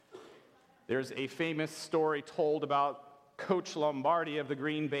There's a famous story told about Coach Lombardi of the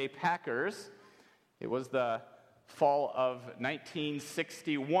Green Bay Packers. It was the fall of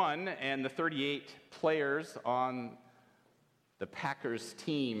 1961, and the 38 players on the Packers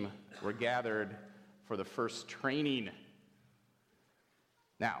team were gathered for the first training.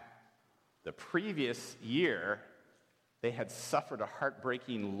 Now, the previous year, they had suffered a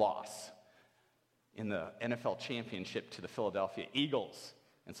heartbreaking loss in the NFL championship to the Philadelphia Eagles.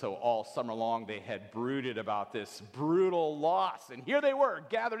 And so all summer long, they had brooded about this brutal loss. And here they were,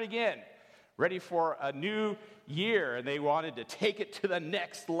 gathered again, ready for a new year. And they wanted to take it to the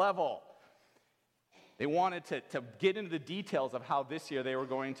next level. They wanted to get into the details of how this year they were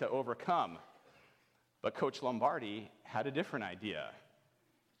going to overcome. But Coach Lombardi had a different idea.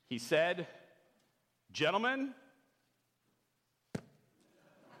 He said, "Gentlemen,"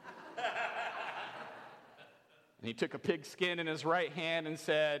 and he took a pigskin in his right hand and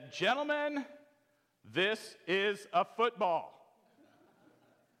said, "Gentlemen, this is a football."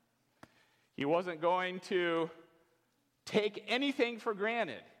 He wasn't going to take anything for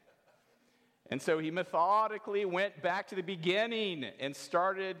granted. And so he methodically went back to the beginning and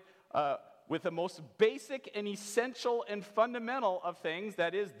started with the most basic and essential and fundamental of things,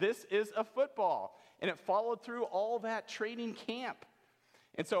 that is, this is a football. And it followed through all that training camp.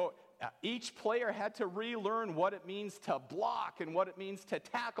 And so each player had to relearn what it means to block and what it means to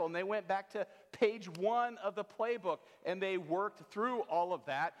tackle. And they went back to page 1 of the playbook, and they worked through all of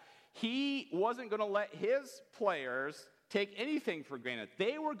that. He wasn't going to let his players take anything for granted.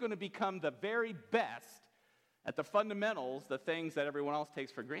 They were going to become the very best at the fundamentals, the things that everyone else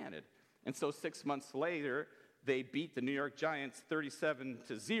takes for granted. And so 6 months later, they beat the New York Giants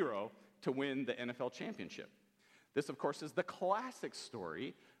 37-0 to win the NFL championship. This, of course, is the classic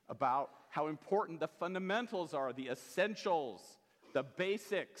story about how important the fundamentals are, the essentials, the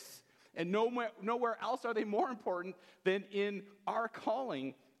basics. And nowhere else are they more important than in our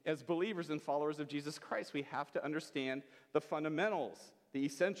calling as believers and followers of Jesus Christ. We have to understand the fundamentals, the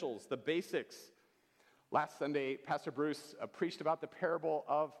essentials, the basics. Last Sunday, Pastor Bruce preached about the parable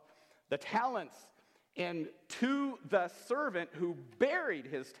of the talents. And to the servant who buried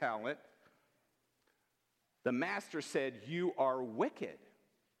his talent, the master said, "You are wicked.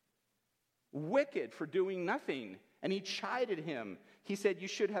 Wicked for doing nothing." And he chided him. He said, "You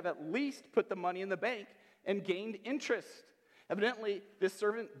should have at least put the money in the bank and gained interest." Evidently, this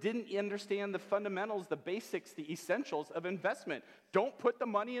servant didn't understand the fundamentals, the basics, the essentials of investment. Don't put the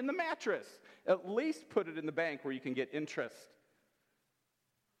money in the mattress. At least put it in the bank where you can get interest.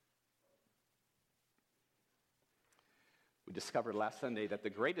 We discovered last Sunday that the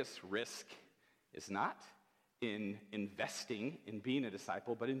greatest risk is not in investing, in being a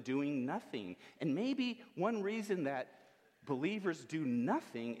disciple, but in doing nothing. And maybe one reason that believers do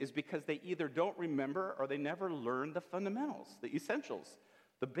nothing is because they either don't remember or they never learn the fundamentals, the essentials,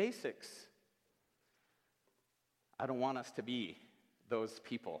 the basics. I don't want us to be those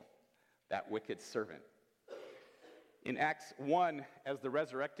people, that wicked servant. In Acts 1, as the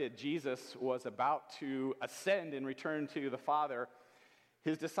resurrected Jesus was about to ascend and return to the Father,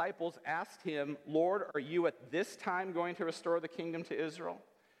 his disciples asked him, "Lord, are you at this time going to restore the kingdom to Israel?"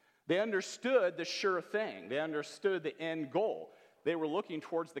 They understood the sure thing. They understood the end goal. They were looking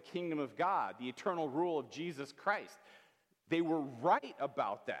towards the kingdom of God, the eternal rule of Jesus Christ. They were right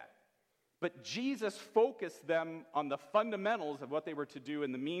about that. But Jesus focused them on the fundamentals of what they were to do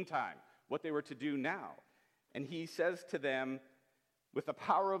in the meantime, what they were to do now. And he says to them, "With the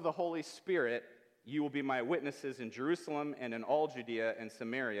power of the Holy Spirit, you will be my witnesses in Jerusalem and in all Judea and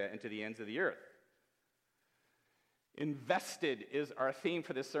Samaria and to the ends of the earth." Invested is our theme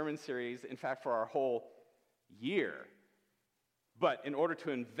for this sermon series, in fact, for our whole year. But in order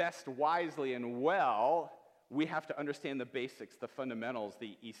to invest wisely and well, we have to understand the basics, the fundamentals,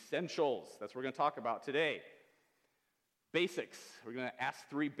 the essentials. That's what we're going to talk about today. Basics. We're going to ask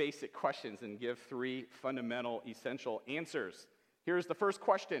 3 basic questions and give 3 fundamental, essential answers. Here's the first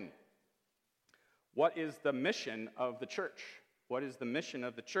question. What is the mission of the church? What is the mission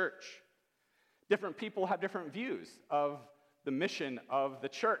of the church? Different people have different views of the mission of the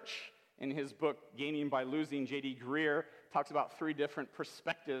church. In his book, Gaining by Losing, J.D. Greear talks about 3 different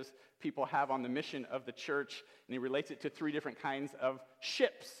perspectives people have on the mission of the church, and he relates it to 3 different kinds of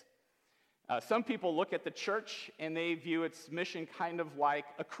ships. Some people look at the church and they view its mission kind of like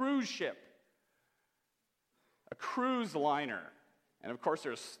a cruise ship, a cruise liner. And of course,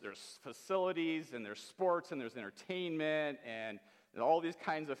 there's facilities and there's sports and there's entertainment and all these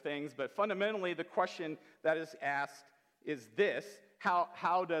kinds of things. But fundamentally, the question that is asked is this: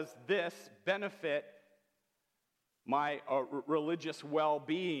 how does this benefit my religious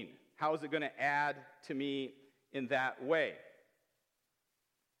well-being? How is it going to add to me in that way?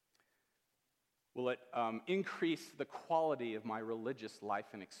 Will it increase the quality of my religious life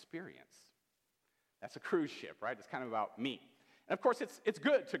and experience? That's a cruise ship, right? It's kind of about me. And of course, it's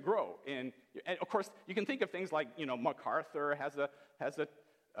good to grow. And of course, you can think of things like, MacArthur has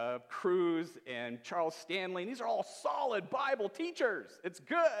a cruise, and Charles Stanley. These are all solid Bible teachers. It's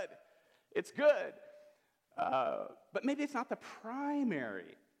good. It's good. But maybe it's not the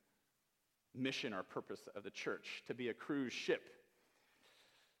primary mission or purpose of the church to be a cruise ship.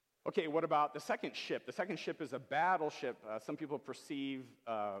 Okay, what about the second ship? The second ship is a battleship. Some people perceive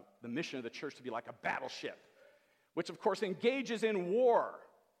the mission of the church to be like a battleship, which of course engages in war.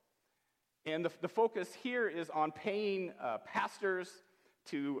 And the focus here is on paying pastors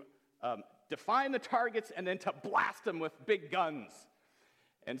to define the targets and then to blast them with big guns.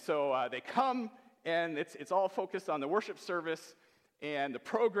 And so they come, and it's all focused on the worship service and the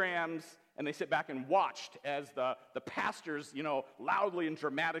programs, and they sit back and watch as the pastors, loudly and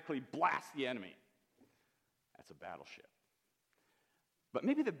dramatically blast the enemy. That's a battleship. But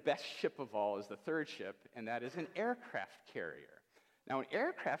maybe the best ship of all is the third ship, and that is an aircraft carrier. Now, an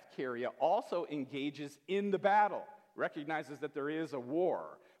aircraft carrier also engages in the battle, recognizes that there is a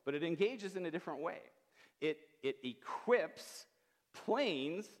war, but it engages in a different way. It equips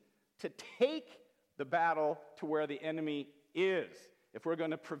planes to take the battle to where the enemy is. If we're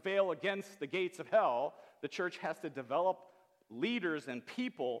going to prevail against the gates of hell, the church has to develop leaders and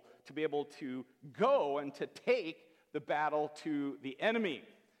people to be able to go and to take the battle to the enemy.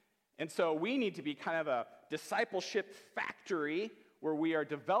 And so we need to be kind of a discipleship factory where we are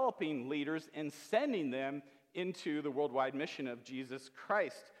developing leaders and sending them into the worldwide mission of Jesus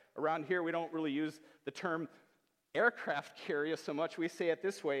Christ. Around here, we don't really use the term aircraft carrier so much. We say it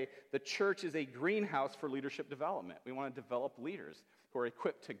this way: the church is a greenhouse for leadership development. We want to develop leaders who are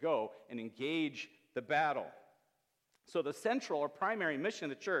equipped to go and engage the battle. So the central or primary mission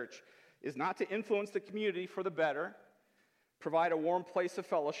of the church is not to influence the community for the better, provide a warm place of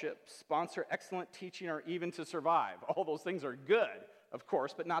fellowship, sponsor excellent teaching, or even to survive. All those things are good, of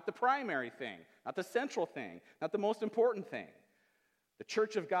course, but not the primary thing, not the central thing, not the most important thing. The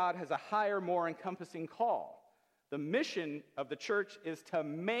church of God has a higher, more encompassing call. The mission of the church is to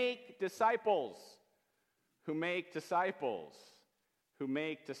make disciples who make disciples, who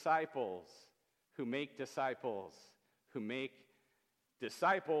make disciples, who make disciples, who make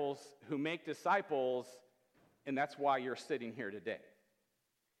disciples, who make disciples, and that's why you're sitting here today.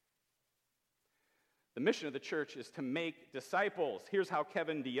 The mission of the church is to make disciples. Here's how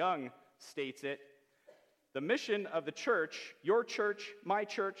Kevin DeYoung states it. The mission of the church, your church, my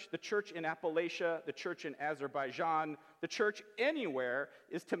church, the church in Appalachia, the church in Azerbaijan, the church anywhere,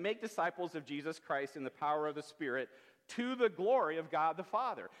 is to make disciples of Jesus Christ in the power of the Spirit to the glory of God the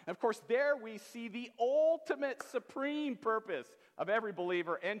Father. And of course, there we see the ultimate supreme purpose of every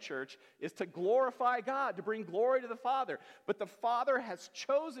believer and church is to glorify God, to bring glory to the Father. But the Father has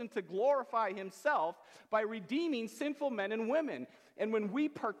chosen to glorify himself by redeeming sinful men and women. And when we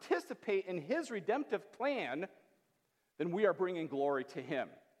participate in his redemptive plan, then we are bringing glory to him.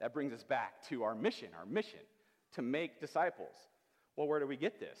 That brings us back to our mission to make disciples. Well, where do we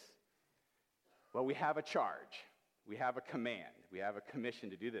get this? Well, we have a charge. We have a command. We have a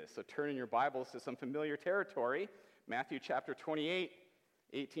commission to do this. So turn in your Bibles to some familiar territory. Matthew chapter 28,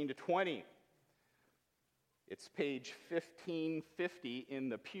 18 to 20. It's page 1550 in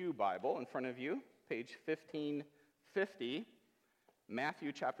the Pew Bible in front of you. Page 1550.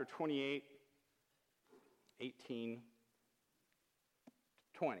 Matthew chapter 28, 18,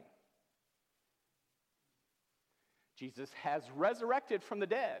 20. Jesus has resurrected from the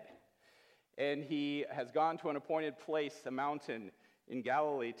dead, and he has gone to an appointed place, a mountain in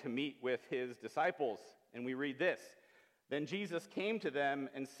Galilee, to meet with his disciples. And we read this: Then Jesus came to them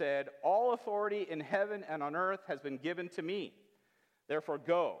and said, All authority in heaven and on earth has been given to me. Therefore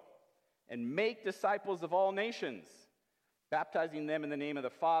go and make disciples of all nations, baptizing them in the name of the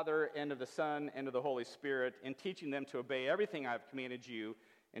Father, and of the Son, and of the Holy Spirit, and teaching them to obey everything I have commanded you,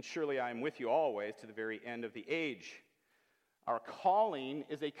 and surely I am with you always to the very end of the age. Our calling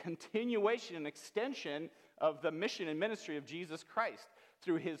is a continuation and extension of the mission and ministry of Jesus Christ.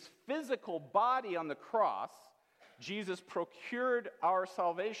 Through his physical body on the cross, Jesus procured our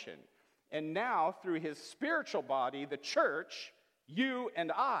salvation. And now, through his spiritual body, the church, you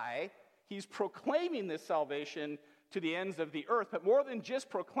and I, he's proclaiming this salvation to the ends of the earth. But more than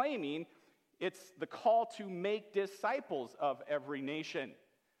just proclaiming, it's the call to make disciples of every nation.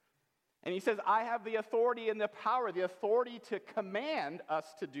 And he says, I have the authority and the power, the authority to command us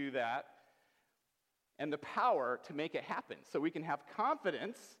to do that, and the power to make it happen. So we can have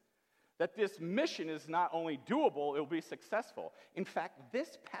confidence that this mission is not only doable, it will be successful. In fact,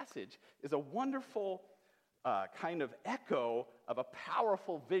 this passage is a wonderful kind of echo of a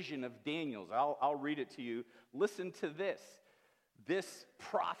powerful vision of Daniel's. I'll read it to you. Listen to this. This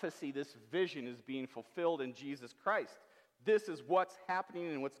prophecy, this vision is being fulfilled in Jesus Christ. This is what's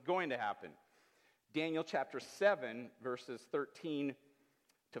happening and what's going to happen. Daniel chapter 7, verses 13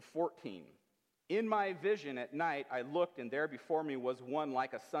 to 14. In my vision at night I looked, and there before me was one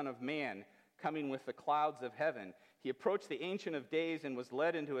like a son of man, coming with the clouds of heaven. He approached the Ancient of Days and was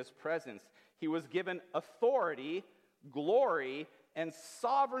led into his presence. He was given authority, glory, and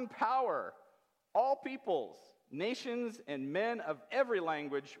sovereign power. All peoples, nations, and men of every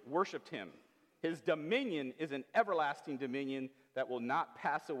language worshiped him. His dominion is an everlasting dominion that will not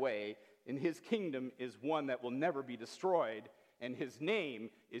pass away, and his kingdom is one that will never be destroyed, and his name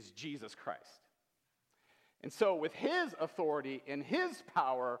is Jesus Christ. And so with his authority and his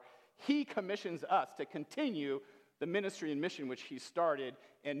power, he commissions us to continue the ministry and mission which he started,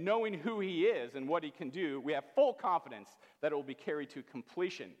 and knowing who he is and what he can do, we have full confidence that it will be carried to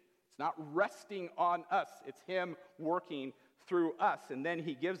completion. It's not resting on us, it's him working through us. And then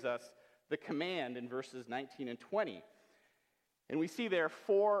he gives us the command in verses 19 and 20. And we see there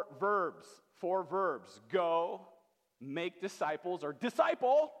four verbs. Go, make disciples, or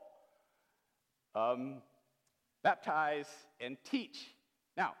disciple, baptize, and teach.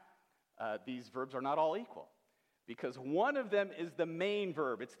 Now, these verbs are not all equal, because one of them is the main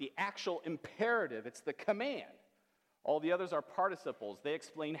verb. It's the actual imperative. It's the command. All the others are participles. They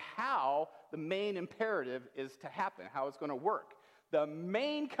explain how the main imperative is to happen, how it's going to work. The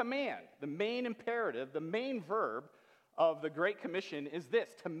main command, the main imperative, the main verb of the Great Commission is this: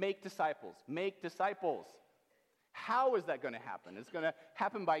 to make disciples. Make disciples. How is that going to happen? It's going to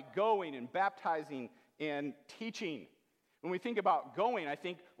happen by going and baptizing and teaching. When we think about going, I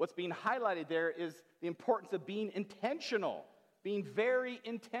think what's being highlighted there is the importance of being intentional, being very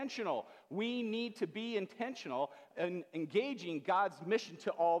intentional. We need to be intentional in engaging God's mission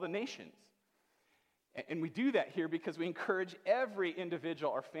to all the nations. And we do that here because we encourage every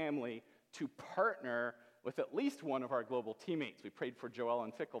individual or family to partner with at least one of our global teammates. We prayed for Joelle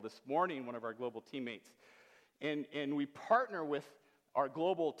and Fickle this morning, one of our global teammates. And we partner with our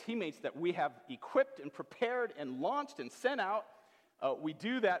global teammates that we have equipped and prepared and launched and sent out. We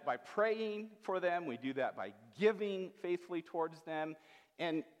do that by praying for them. We do that by giving faithfully towards them.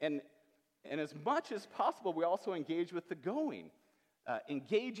 And as much as possible, we also engage with the going,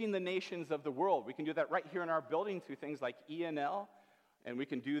 engaging the nations of the world. We can do that right here in our building through things like ENL, and we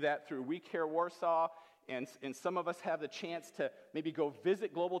can do that through We Care Warsaw. And some of us have the chance to maybe go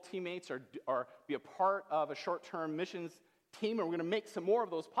visit global teammates or be a part of a short-term missions team, and we're going to make some more of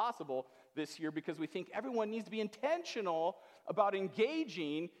those possible this year because we think everyone needs to be intentional about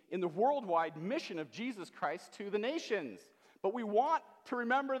engaging in the worldwide mission of Jesus Christ to the nations. But we want to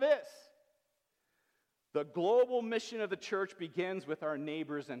remember this: the global mission of the church begins with our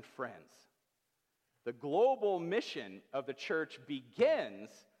neighbors and friends. The global mission of the church begins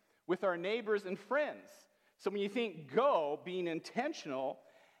with our neighbors and friends. So when you think go, being intentional,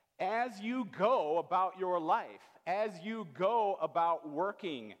 as you go about your life, as you go about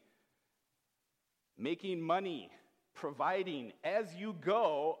working, making money, providing, as you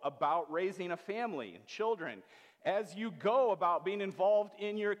go about raising a family and children, as you go about being involved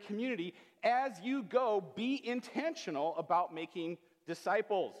in your community, as you go, be intentional about making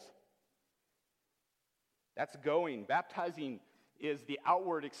disciples. That's going. Baptizing is the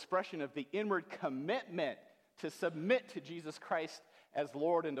outward expression of the inward commitment to submit to Jesus Christ as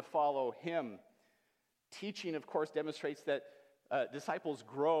Lord and to follow him. Teaching, of course, demonstrates that disciples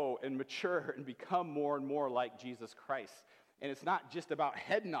grow and mature and become more and more like Jesus Christ. And it's not just about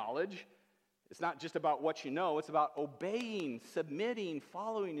head knowledge. It's not just about what you know. It's about obeying, submitting,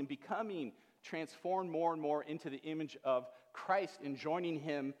 following, and becoming transformed more and more into the image of Christ and joining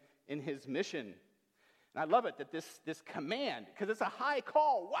him in his mission. And I love it that this command, because it's a high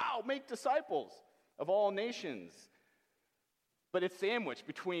call. Wow, make disciples of all nations. But it's sandwiched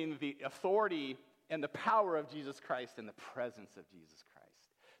between the authority and the power of Jesus Christ and the presence of Jesus Christ.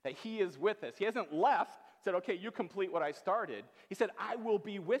 That he is with us. He hasn't left, said, okay, you complete what I started. He said, I will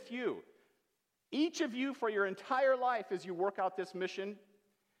be with you. Each of you for your entire life as you work out this mission,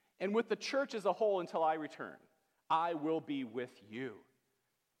 and with the church as a whole until I return. I will be with you.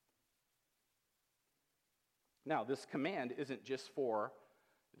 Now, this command isn't just for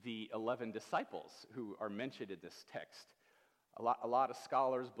the 11 disciples who are mentioned in this text. A lot of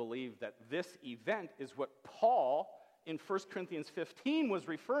scholars believe that this event is what Paul in 1 Corinthians 15 was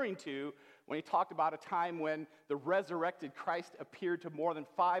referring to when he talked about a time when the resurrected Christ appeared to more than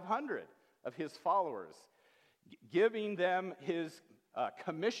 500 of his followers, giving them his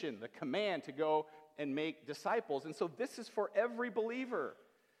commission, the command to go and make disciples. And so this is for every believer,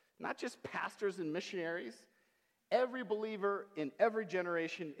 not just pastors and missionaries. Every believer in every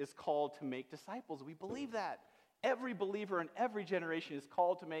generation is called to make disciples. We believe that. Every believer in every generation is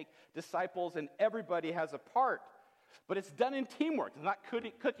called to make disciples, and everybody has a part. But it's done in teamwork. It's not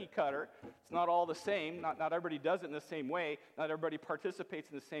cookie cutter. It's not all the same. Not everybody does it in the same way. Not everybody participates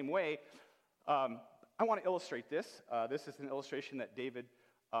in the same way. I want to illustrate this. This is an illustration that David,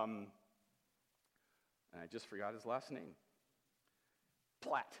 and I just forgot his last name.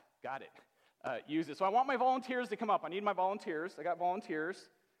 Platt, got it. Uses. So I want my volunteers to come up. I need my volunteers. I got volunteers.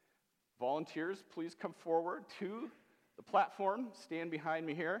 Volunteers, please come forward to the platform. Stand behind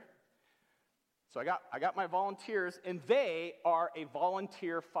me here. So I got my volunteers, and they are a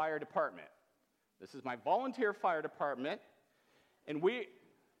volunteer fire department. This is my volunteer fire department, and we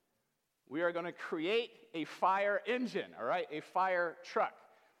are going to create a fire engine, all right, a fire truck.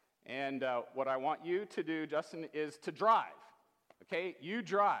 And what I want you to do, Justin, is to drive, okay? You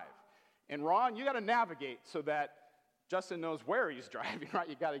drive. And Ron, you got to navigate so that Justin knows where he's driving, right?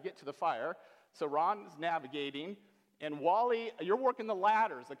 You got to get to the fire. So Ron is navigating. And Wally, you're working the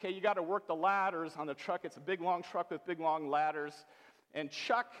ladders, okay? You got to work the ladders on the truck. It's a big, long truck with big, long ladders. And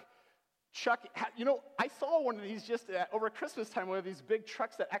Chuck, you know, I saw one of these just over Christmas time, one of these big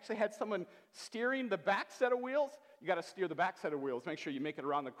trucks that actually had someone steering the back set of wheels. You got to steer the back set of wheels. Make sure you make it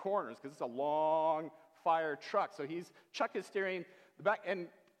around the corners because it's a long fire truck. So Chuck is steering the back, and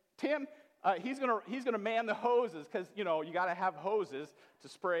Tim, he's gonna man the hoses because, you know, you got to have hoses to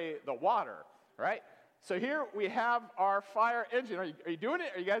spray the water, right? So here we have our fire engine. Are you doing it?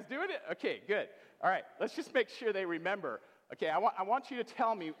 Are you guys doing it? Okay, good. All right, let's just make sure they remember. Okay, I want you to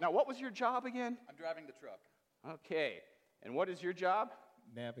tell me, now what was your job again? I'm driving the truck. Okay, and what is your job?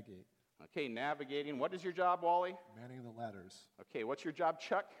 Navigate. Okay, navigating. What is your job, Wally? Manning the ladders. Okay, what's your job,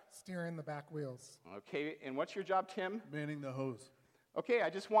 Chuck? Steering the back wheels. Okay, and what's your job, Tim? Manning the hose. Okay, I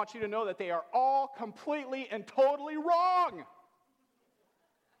just want you to know that they are all completely and totally wrong.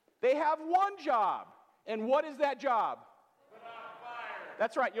 They have one job. And what is that job? Put out fire.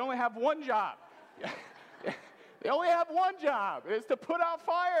 That's right, you only have one job. They only have one job. It's to put out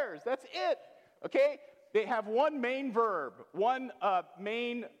fires. That's it. Okay? They have one main verb, one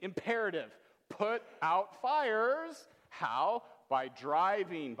main imperative. Put out fires. How? By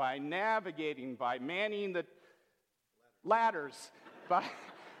driving, by navigating, by manning the ladders,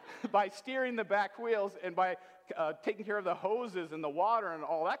 by steering the back wheels, and by taking care of the hoses and the water and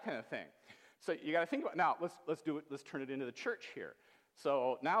all that kind of thing. So you got to think about, now let's do it, let's turn it into the church here.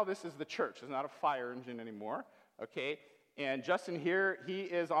 So now this is the church. It's not a fire engine anymore, okay? And Justin here, he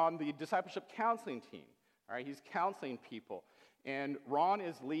is on the discipleship counseling team, all right? He's counseling people. And Ron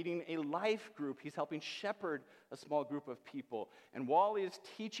is leading a life group. He's helping shepherd a small group of people. And Wally is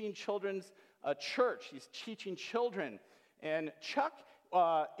teaching children's church. He's teaching children. And Chuck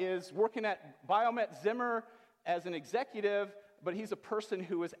is working at Biomet Zimmer as an executive, but he's a person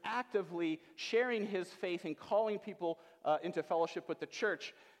who is actively sharing his faith and calling people into fellowship with the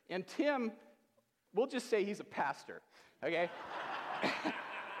church. And Tim, we'll just say he's a pastor, okay?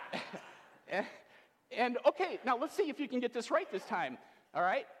 and okay, now let's see if you can get this right this time, all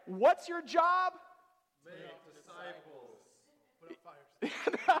right? What's your job? Make disciples. Put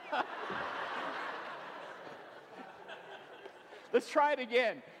out fires. Let's try it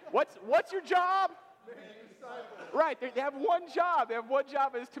again. What's your job? Right, they have one job. They have one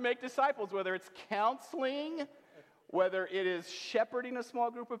job is to make disciples, whether it's counseling, whether it is shepherding a small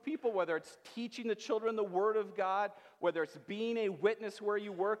group of people, whether it's teaching the children the Word of God, whether it's being a witness where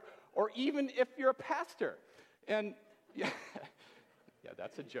you work, or even if you're a pastor. And yeah,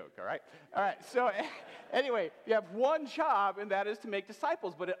 that's a joke, all right? All right, so anyway, you have one job, and that is to make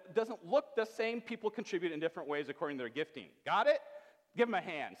disciples, but it doesn't look the same. People contribute in different ways according to their gifting. Got it? Give them a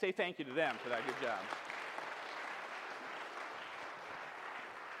hand. Say thank you to them for that good job.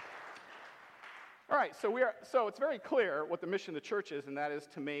 All right, so it's very clear what the mission of the church is, and that is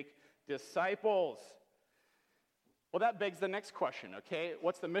to make disciples. Well, that begs the next question, okay?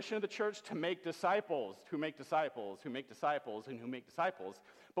 What's the mission of the church? To make disciples, who make disciples, who make disciples, and who make disciples.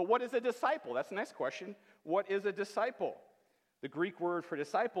 But what is a disciple? That's the next question. What is a disciple? The Greek word for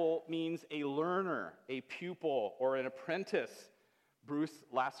disciple means a learner, a pupil, or an apprentice. Bruce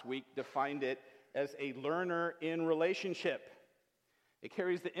last week defined it as a learner in relationship. It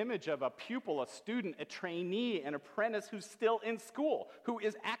carries the image of a pupil, a student, a trainee, an apprentice who's still in school, who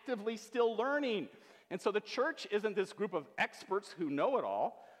is actively still learning. And so the church isn't this group of experts who know it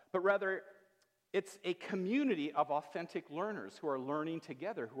all, but rather It's a community of authentic learners who are learning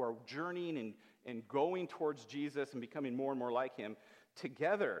together, who are journeying and going towards Jesus and becoming more and more like him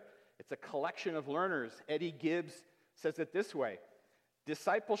together. It's a collection of learners. Eddie Gibbs says it this way: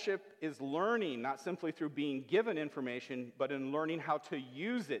 discipleship is learning, not simply through being given information, but in learning how to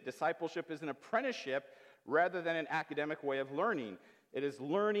use it. Discipleship is an apprenticeship rather than an academic way of learning. It is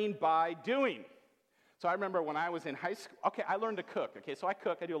learning by doing. So I remember when I was in high school, I learned to cook. So I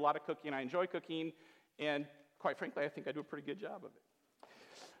cook. I do a lot of cooking. I enjoy cooking. And quite frankly, I think I do a pretty good job of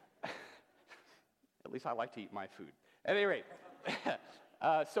it. At least I like to eat my food. At any rate,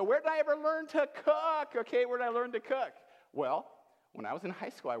 so where did I ever learn to cook? Where did I learn to cook? Well, when I was in high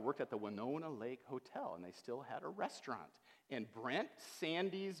school, I worked at the Winona Lake Hotel, and they still had a restaurant. And Brent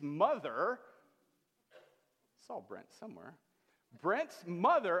Sandy's mother, I saw Brent somewhere. Brent's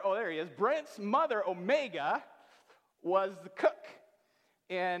mother, there he is. Brent's mother, Omega, was the cook.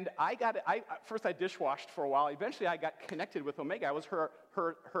 And first I dishwashed for a while. Eventually I got connected with Omega. I was her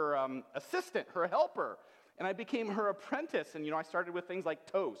assistant, her helper. And I became her apprentice. And, I started with things like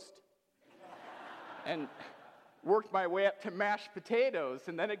toast. And worked my way up to mashed potatoes.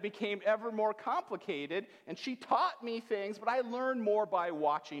 And then it became ever more complicated. And she taught me things, but I learned more by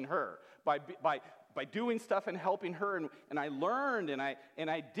watching her, by doing stuff and helping her, and I learned, and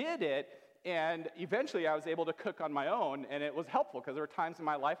I did it, and eventually I was able to cook on my own, and it was helpful because there were times in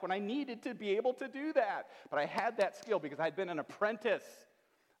my life when I needed to be able to do that. But I had that skill because I'd been an apprentice,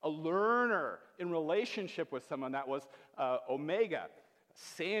 a learner in relationship with someone. That was Omega.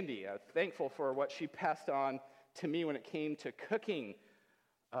 Sandy, thankful for what she passed on to me when it came to cooking.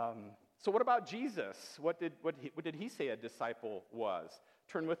 So what about Jesus? What did he say a disciple was?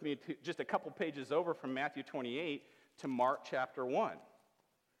 Turn with me to just a couple pages over from Matthew 28 to Mark chapter 1. It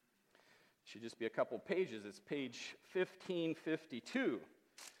should just be a couple pages. It's page 1552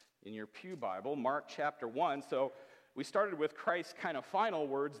 in your pew Bible, Mark chapter 1. So we started with Christ's kind of final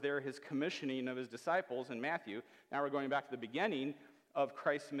words there, his commissioning of his disciples in Matthew. Now we're going back to the beginning of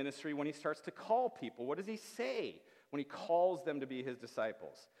Christ's ministry when he starts to call people. What does he say when he calls them to be his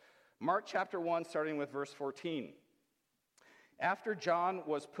disciples? Mark chapter 1, starting with verse 14. After John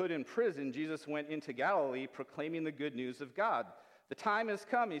was put in prison, Jesus went into Galilee proclaiming the good news of God. The time has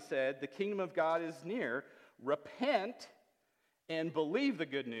come, he said, the kingdom of God is near. Repent and believe the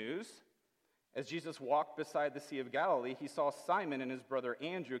good news. As Jesus walked beside the Sea of Galilee, he saw Simon and his brother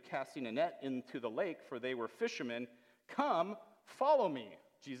Andrew casting a net into the lake, for they were fishermen. Come, follow me,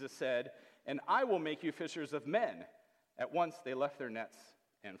 Jesus said, and I will make you fishers of men. At once they left their nets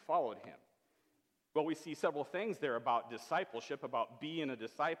and followed him. Well, we see several things there about discipleship, about being a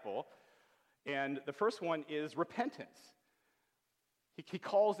disciple. And the first one is repentance. He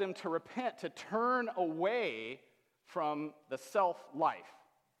calls them to repent, to turn away from the self-life.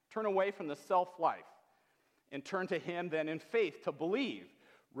 Turn away from the self-life and turn to him then in faith to believe.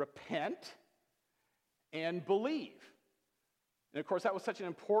 Repent and believe. And of course, that was such an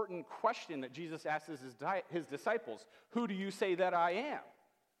important question that Jesus asked his disciples. Who do you say that I am?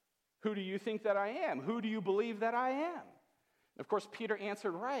 Who do you think that I am? Who do you believe that I am? And of course, Peter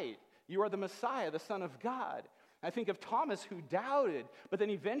answered right. You are the Messiah, the Son of God. I think of Thomas who doubted, but then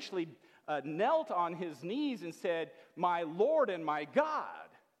eventually knelt on his knees and said, my Lord and my God.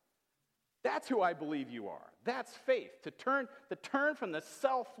 That's who I believe you are. That's faith. To turn from the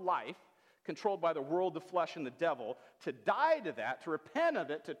self-life controlled by the world, the flesh, and the devil, to die to that, to repent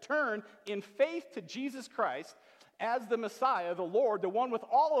of it, to turn in faith to Jesus Christ as the Messiah, the Lord, the one with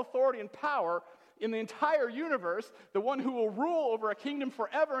all authority and power in the entire universe, the one who will rule over a kingdom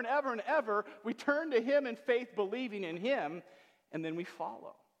forever and ever and ever. We turn to him in faith, believing in him, and then we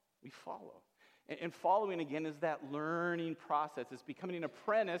follow. We follow. And following, again, is that learning process. It's becoming an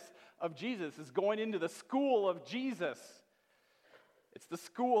apprentice of Jesus. It's going into the school of Jesus. It's the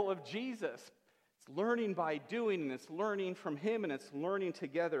school of Jesus. It's learning by doing, and it's learning from him, and it's learning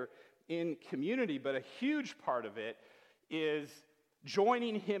together in community. But a huge part of it is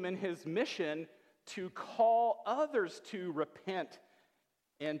joining him in his mission to call others to repent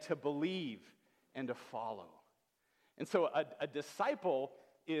and to believe and to follow. And so a disciple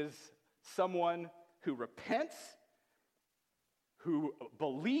is someone who repents, who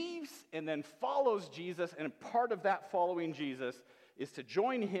believes, and then follows Jesus. And part of that following Jesus is to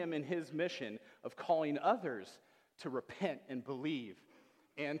join him in his mission of calling others to repent and believe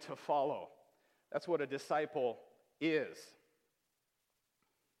and to follow. That's what a disciple is.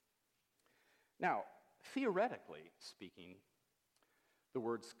 Now, theoretically speaking, the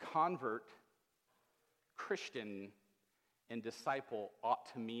words convert, Christian, and disciple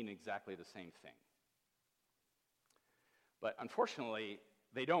ought to mean exactly the same thing. But unfortunately,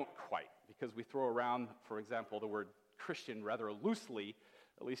 they don't quite, because we throw around, for example, the word Christian rather loosely,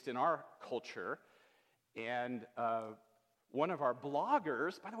 at least in our culture. And one of our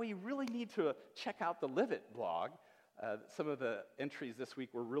bloggers, by the way, you really need to check out the Live It blog. Some of the entries this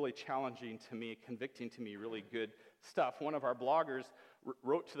week were really challenging to me, convicting to me, really good stuff. One of our bloggers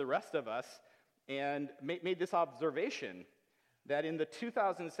wrote to the rest of us and made this observation that in the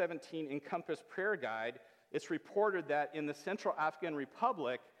 2017 Encompass Prayer Guide, it's reported that in the Central African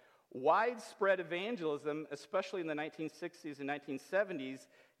Republic, widespread evangelism, especially in the 1960s and 1970s,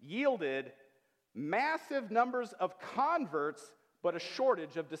 yielded massive numbers of converts, but a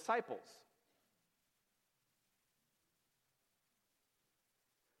shortage of disciples.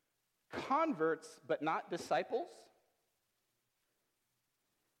 Converts, but not disciples?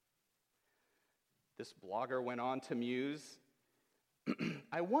 This blogger went on to muse,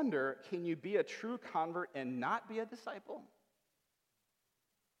 I wonder, can you be a true convert and not be a disciple?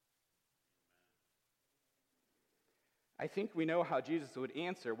 I think we know how Jesus would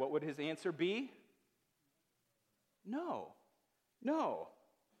answer. What would his answer be? No. No.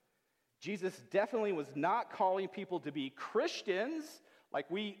 Jesus definitely was not calling people to be Christians, like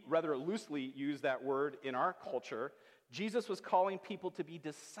we rather loosely use that word in our culture. Jesus was calling people to be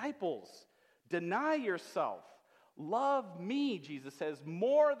disciples. Deny yourself. Love me, Jesus says,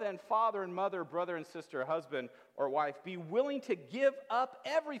 more than father and mother, brother and sister, husband or wife. Be willing to give up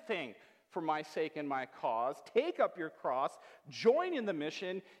everything for my sake and my cause. Take up your cross. Join in the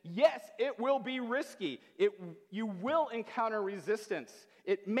mission. Yes, it will be risky. You will encounter resistance.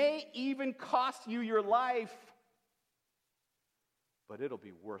 It may even cost you your life, but it'll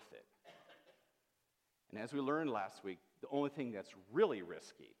be worth it. And as we learned last week, the only thing that's really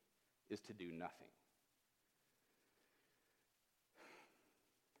risky is to do nothing.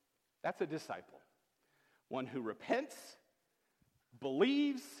 That's a disciple. One who repents,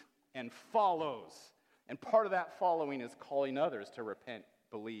 believes, and follows. And part of that following is calling others to repent,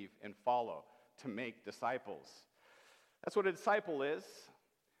 believe, and follow, to make disciples. That's what a disciple is.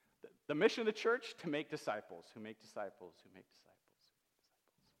 The mission of the church, to make disciples, who make disciples, who make disciples, who make disciples.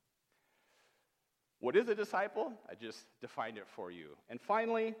 What is a disciple? I just defined it for you. And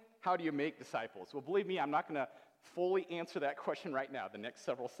finally, how do you make disciples? Well, believe me, I'm not going to fully answer that question right now. The next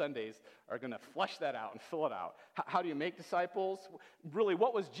several Sundays are going to flesh that out and fill it out. How do you make disciples? Really,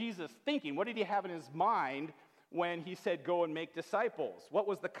 what was Jesus thinking? What did he have in his mind when he said, go and make disciples? What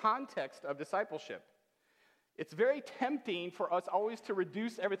was the context of discipleship? It's very tempting for us always to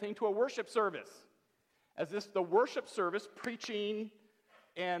reduce everything to a worship service, as if the worship service, preaching,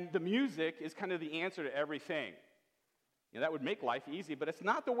 and the music is kind of the answer to everything. That would make life easy, but it's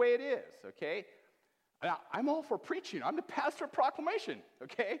not the way it is, okay? Now, I'm all for preaching. I'm the pastor of proclamation,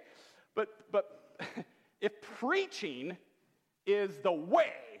 okay? But if preaching is the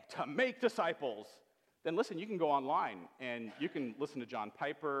way to make disciples, then listen, you can go online and you can listen to John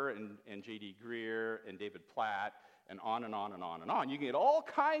Piper and J.D. Greer and David Platt and on and on and on and on. You can get all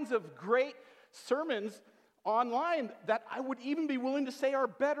kinds of great sermons online that I would even be willing to say are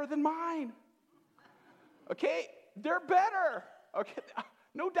better than mine. Okay? They're better. Okay?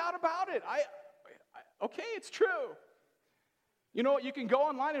 No doubt about it. Okay, it's true. You know what? You can go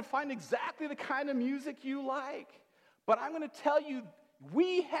online and find exactly the kind of music you like. But I'm going to tell you,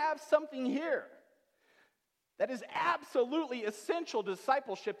 we have something here that is absolutely essential to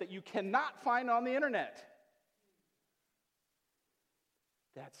discipleship that you cannot find on the internet.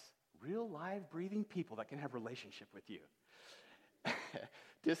 That's real, live, breathing people that can have relationship with you.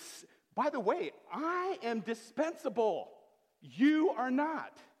 By the way, I am dispensable. You are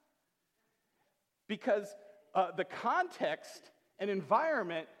not. Because the context and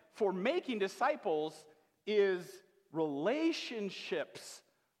environment for making disciples is relationships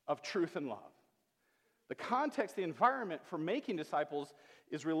of truth and love. The context, the environment for making disciples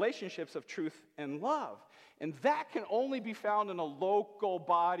is relationships of truth and love. And that can only be found in a local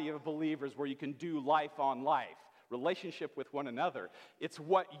body of believers where you can do life on life, relationship with one another. It's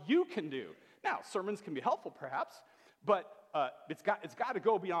what you can do. Now, sermons can be helpful perhaps, but it's got to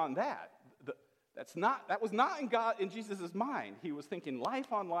go beyond that. That was not in Jesus' mind. He was thinking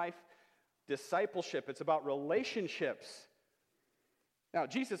life on life, discipleship. It's about relationships. Now,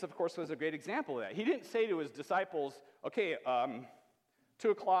 Jesus, of course, was a great example of that. He didn't say to his disciples, okay, 2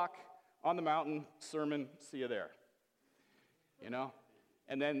 o'clock on the mountain, sermon, see you there.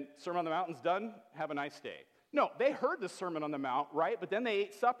 And then Sermon on the Mountain's done, have a nice day. No, they heard the Sermon on the Mount, right? But then they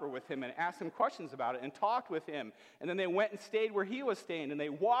ate supper with him and asked him questions about it and talked with him. And then they went and stayed where he was staying and they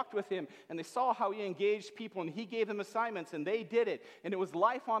walked with him and they saw how he engaged people and he gave them assignments and they did it. And it was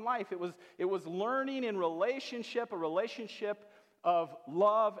life on life. It was learning in relationship, a relationship of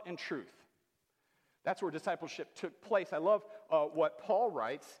love and truth. That's where discipleship took place. I love what Paul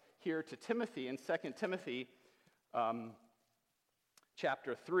writes here to Timothy in 2 Timothy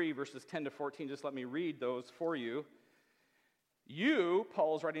chapter 3, verses 10 to 14. Just let me read those for you. You,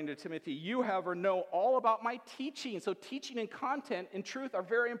 Paul is writing to Timothy, you, however, know all about my teaching. So teaching and content and truth are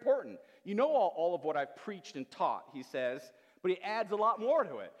very important. You know all of what I've preached and taught, he says, but he adds a lot more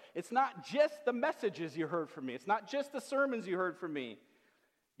to it. It's not just the messages you heard from me. It's not just the sermons you heard from me.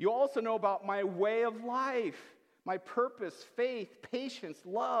 You also know about my way of life, my purpose, faith, patience,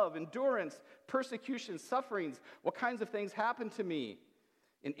 love, endurance, persecution, sufferings, what kinds of things happened to me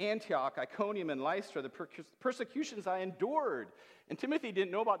in Antioch, Iconium, and Lystra, the persecutions I endured. And Timothy didn't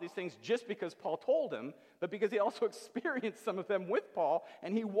know about these things just because Paul told him, but because he also experienced some of them with Paul,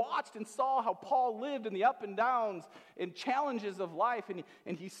 and he watched and saw how Paul lived in the up and downs and challenges of life,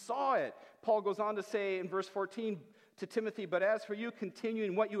 and he saw it. Paul goes on to say in verse 14 to Timothy, but as for you,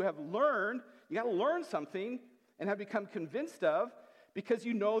 continuing what you have learned, you got to learn something and have become convinced of, because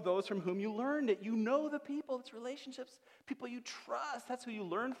you know those from whom you learned it. You know the people, it's relationships, people you trust. That's who you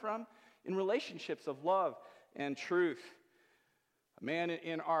learn from in relationships of love and truth. A man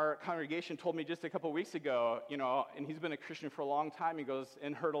in our congregation told me just a couple weeks ago, and he's been a Christian for a long time. He goes,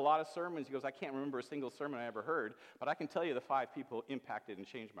 and heard a lot of sermons. He goes, I can't remember a single sermon I ever heard, but I can tell you the 5 people impacted and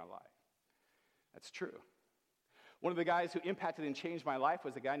changed my life. That's true. One of the guys who impacted and changed my life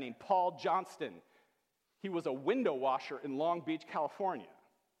was a guy named Paul Johnston. He was a window washer in Long Beach, California.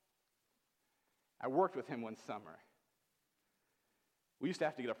 I worked with him one summer. We used to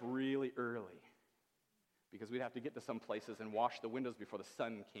have to get up really early because we'd have to get to some places and wash the windows before the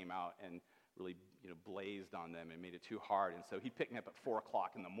sun came out and really, blazed on them and made it too hard. And so he'd pick me up at 4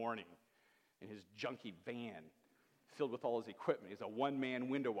 o'clock in the morning in his junky van filled with all his equipment. He's a one-man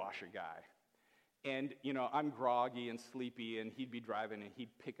window washer guy. And, I'm groggy and sleepy, and he'd be driving, and he'd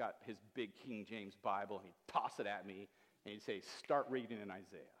pick out his big King James Bible, and he'd toss it at me, and he'd say, start reading in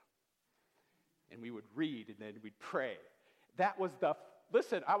Isaiah. And we would read, and then we'd pray. That was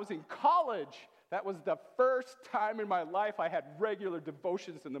I was in college. That was the first time in my life I had regular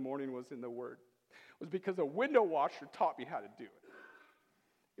devotions in the morning was in the Word. It was because a window washer taught me how to do it.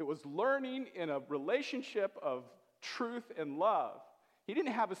 It was learning in a relationship of truth and love. He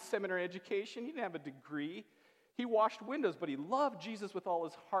didn't have a seminary education. He didn't have a degree. He washed windows, but he loved Jesus with all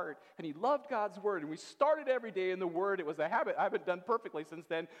his heart, and he loved God's Word. And we started every day in the Word. It was a habit. I haven't done perfectly since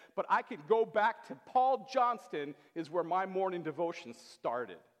then, but I could go back to Paul Johnston is where my morning devotion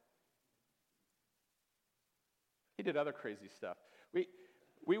started. He did other crazy stuff.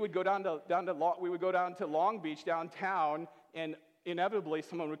 We would go down to Long Beach downtown, and inevitably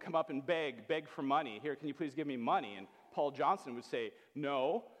someone would come up and beg for money. Here, can you please give me money? And Paul Johnston would say,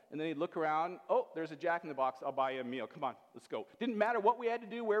 no. And then he'd look around. Oh, there's a Jack in the Box. I'll buy you a meal. Come on, let's go. Didn't matter what we had to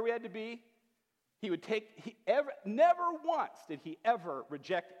do, where we had to be. Never once did he ever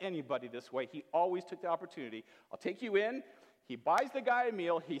reject anybody this way. He always took the opportunity. I'll take you in. He buys the guy a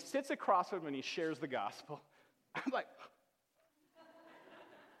meal. He sits across from him and he shares the gospel. I'm like,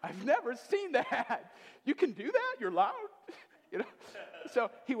 I've never seen that. You can do that? You're loud? So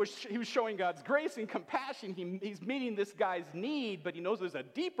he was showing God's grace and compassion. He's meeting this guy's need, but he knows there's a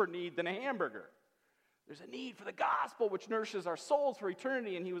deeper need than a hamburger. There's a need for the gospel, which nourishes our souls for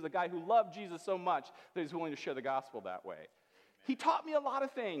eternity, and he was a guy who loved Jesus so much that he's willing to share the gospel that way. He taught me a lot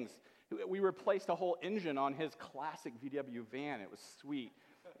of things. We replaced a whole engine on his classic VW van. It was sweet,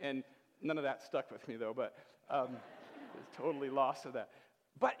 and none of that stuck with me, though, but I was totally lost to that.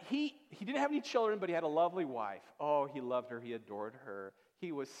 But he didn't have any children, but he had a lovely wife. Oh, he loved her. He adored her.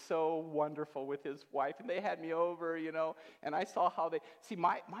 He was so wonderful with his wife, and they had me over, and I saw how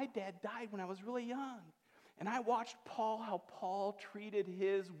my dad died when I was really young, and I watched how Paul treated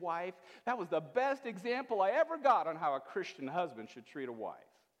his wife. That was the best example I ever got on how a Christian husband should treat a wife.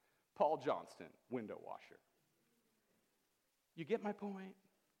 Paul Johnston, window washer. You get my point?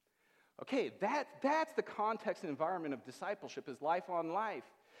 Okay, that's the context and environment of discipleship, is life on life.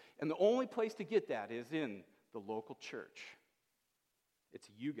 And the only place to get that is in the local church. It's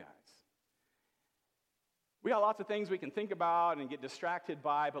you guys. We got lots of things we can think about and get distracted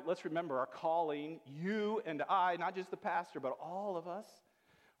by, but let's remember our calling. You and I, not just the pastor, but all of us,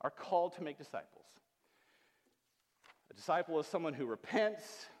 are called to make disciples. A disciple is someone who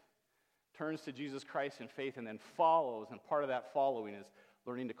repents, turns to Jesus Christ in faith, and then follows. And part of that following is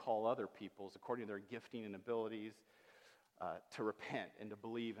learning to call other people's, according to their gifting and abilities, to repent and to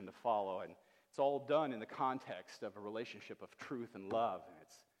believe and to follow. And it's all done in the context of a relationship of truth and love. And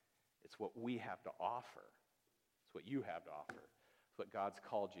it's what we have to offer. It's what you have to offer. It's what God's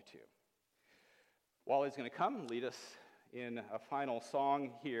called you to. Wally's going to come and lead us in a final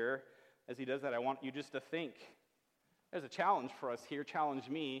song here. As he does that, I want you just to think. There's a challenge for us here, challenge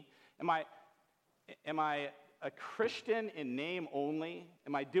me. Am I a Christian in name only?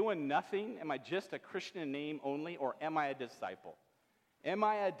 Am I doing nothing? Am I just a Christian in name only? Or am I a disciple? Am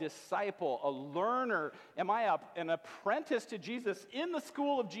I a disciple, a learner? Am I an apprentice to Jesus in the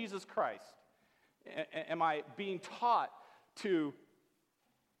school of Jesus Christ? Am I being taught to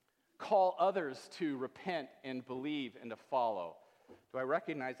call others to repent and believe and to follow? Do I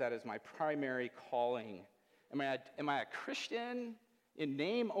recognize that as my primary calling? Am I a Christian in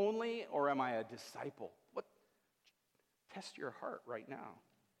name only, or am I a disciple? Test your heart right now.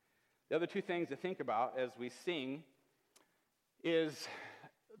 The other two things to think about as we sing is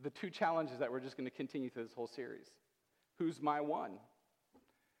the two challenges that we're just going to continue through this whole series. Who's my one?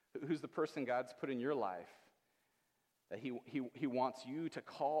 Who's the person God's put in your life that he wants you to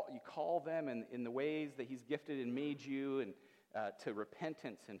call? You call them in the ways that he's gifted and made you, and to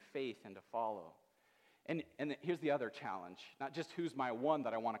repentance and faith and to follow. And here's the other challenge. Not just who's my one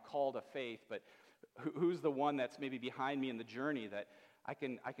that I want to call to faith, but who's the one that's maybe behind me in the journey that I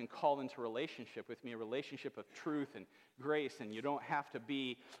can call into relationship with me, a relationship of truth and grace. And you don't have to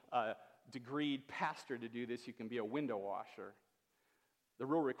be a degreed pastor to do this. You can be a window washer. The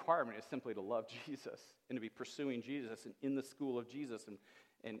real requirement is simply to love Jesus and to be pursuing Jesus and in the school of Jesus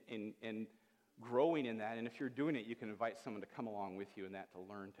and growing in that. And if you're doing it, you can invite someone to come along with you in that to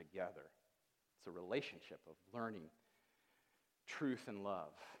learn together. It's a relationship of learning truth and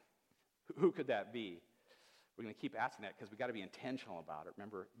love. Who could that be? We're going to keep asking that because we've got to be intentional about it.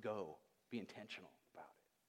 Remember, go. Be intentional.